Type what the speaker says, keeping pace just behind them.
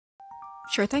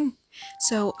Sure thing.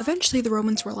 So eventually the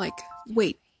Romans were like,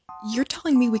 wait, you're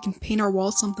telling me we can paint our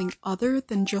walls something other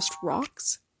than just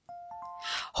rocks?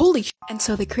 Holy sh! And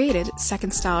so they created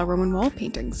second style Roman wall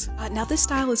paintings. Now this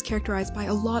style is characterized by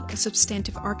a lot of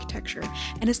substantive architecture,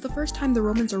 and it's the first time the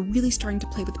Romans are really starting to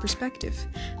play with perspective.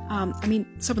 I mean,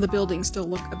 some of the buildings still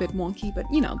look a bit wonky, but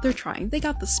you know, they're trying. They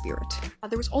got the spirit.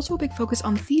 There was also a big focus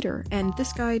on theater, and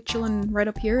this guy chilling right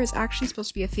up here is actually supposed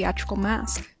to be a theatrical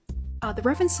mask. The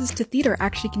references to theater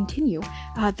actually continue.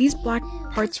 These black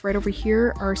parts right over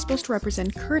here are supposed to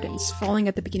represent curtains falling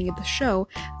at the beginning of the show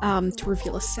to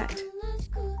reveal a set.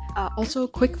 Also,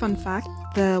 quick fun fact,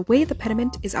 the way the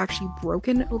pediment is actually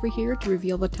broken over here to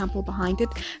reveal the temple behind it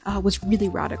was really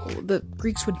radical. The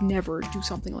Greeks would never do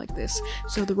something like this,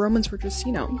 so the Romans were just,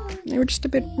 you know, they were just a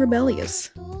bit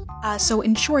rebellious. So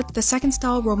in short, the second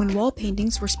style Roman wall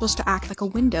paintings were supposed to act like a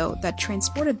window that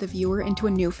transported the viewer into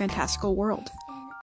a new fantastical world.